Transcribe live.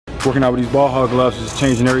Working out with these ball hog gloves is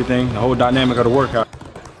changing everything, the whole dynamic of the workout.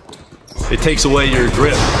 It takes away your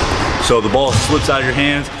grip, so the ball slips out of your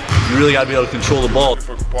hands. You really got to be able to control the ball.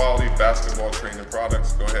 For quality basketball training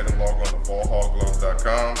products, go ahead and log on to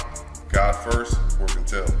ballhoggloves.com. God first, work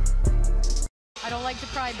until. I don't like to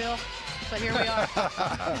cry, Bill, but here we are.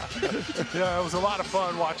 Yeah, it was a lot of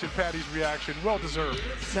fun watching Patty's reaction. Well deserved.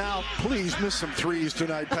 Now, please miss some threes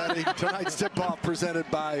tonight, Patty. Tonight's tip-off presented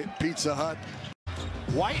by Pizza Hut.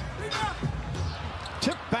 White.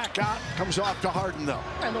 Tip back out. Comes off to Harden, though.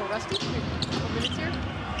 We're a little rusty. A couple minutes here.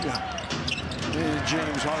 Yeah. Here's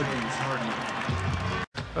James Harden.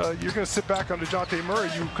 You're going to sit back on DeJounte Murray.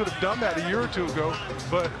 You could have done that a year or two ago,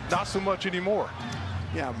 but not so much anymore.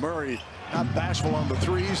 Yeah, Murray not bashful on the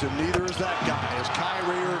threes, and neither is that guy as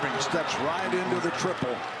Kyrie Irving steps right into the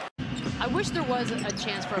triple. I wish there was a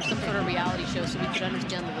chance for some sort of reality show so we could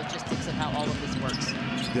understand the logistics of how all of this works.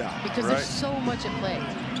 Yeah, because there's so much at play.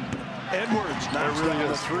 Edwards knocks down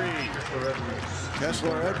the three.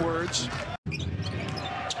 Kessler Edwards.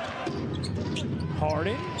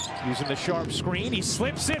 Harden using the sharp screen. He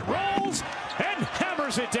slips it, rolls, and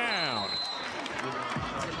hammers it down.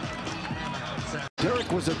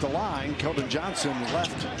 Derek was at the line. Keldon Johnson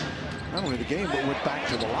left not only the game, but went back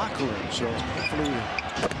to the locker room. So hopefully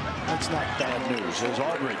that's not bad news. As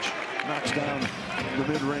Aldridge knocks down the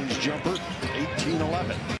mid-range jumper,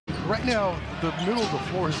 18-11. Right now, the middle of the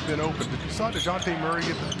floor has been open. If you saw DeJounte Murray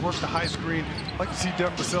work the high screen, I'd like to see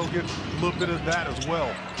Devin Vassell get a little bit of that as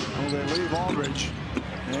well. Well, they leave Aldridge,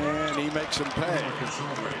 and he makes him pay.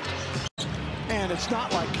 And it's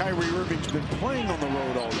not like Kyrie Irving's been playing on the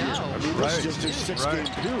road all year. I mean, this is just his six-game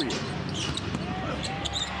period.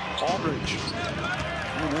 Aldridge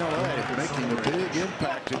in LA making a big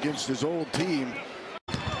impact against his old team.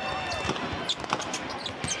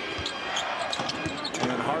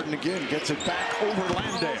 And Harden again gets it back over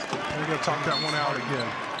Landale. They're going to talk that one out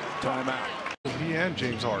again. Timeout. He and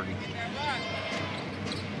James Harden.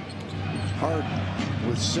 Harden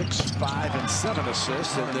with 6, 5, and 7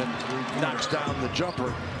 assists, and then knocks down the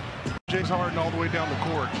jumper. James Harden all the way down the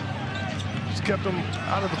court. Just kept him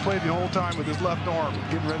out of the play the whole time with his left arm.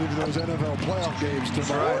 Getting ready for those NFL playoff games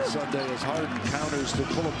tomorrow Sunday as Harden counters to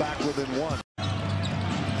pull it back within one.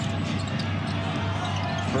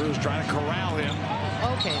 Spurs trying to corral him.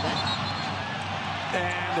 Okay, then.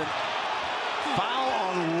 And a foul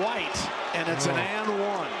on White, and it's an and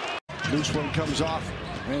one. Loose one comes off,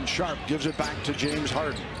 and Sharp gives it back to James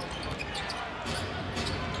Harden.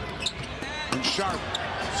 And Sharp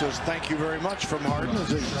says thank you very much from Harden as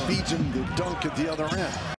he feeds him the dunk at the other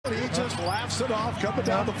end. He just laughs it off coming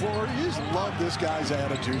down the floor. You just love this guy's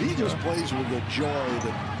attitude. He just plays with a joy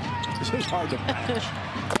that is just hard to match.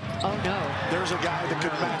 Oh, no. There's a guy that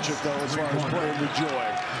could match it, though, as far as playing with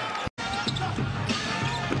joy.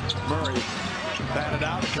 Murray batted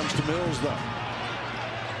out. It comes to Mills, though.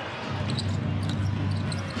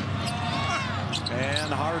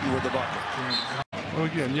 And Harden with the bucket. Well,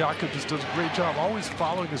 again, Jakob just does a great job always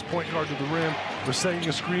following his point guard to the rim, or setting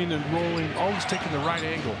a screen and rolling, always taking the right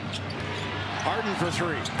angle. Harden for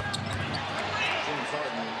three.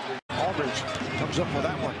 Aldridge comes up with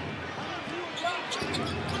that one.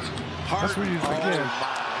 Harden. That's where you, again,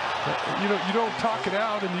 you don't talk it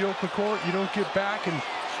out in the open court. You don't get back and.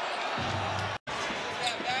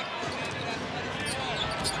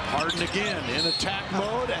 Harden again in attack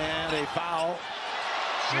mode and a foul.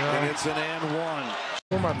 And it's an and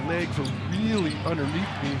one. My legs were really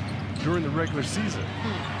underneath me during the regular season.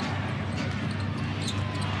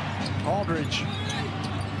 Aldridge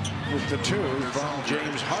with the two from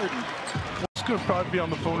James Harden. It's going to probably be on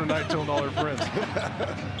the phone tonight telling all our friends.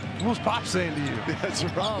 What was Pop saying to you? That's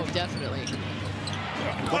right. Oh, definitely.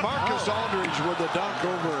 LaMarcus Aldridge with the dunk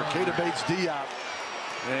over Keita Bates-Diop.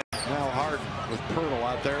 And now Harden with Pirtle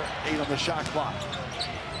out there, 8 on the shot clock.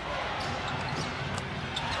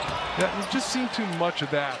 Yeah, we've just seen too much of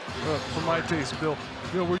that for my taste, Bill.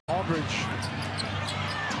 We're Aldridge.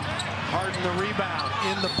 Harden the rebound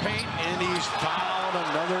in the paint, and he's fouled.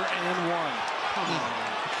 Another and one.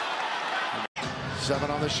 7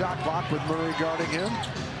 on the shot clock with Murray guarding him.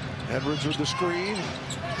 Edwards with the screen,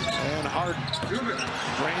 and Harden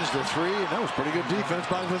drains the three, and that was pretty good defense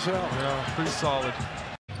by Vassell. Yeah, pretty solid.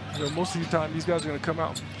 Most of the time, these guys are going to come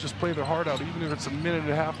out and just play their heart out, even if it's a minute and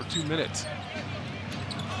a half or 2 minutes.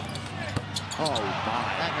 Oh, my.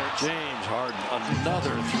 That hurts. James Harden,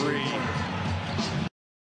 another three.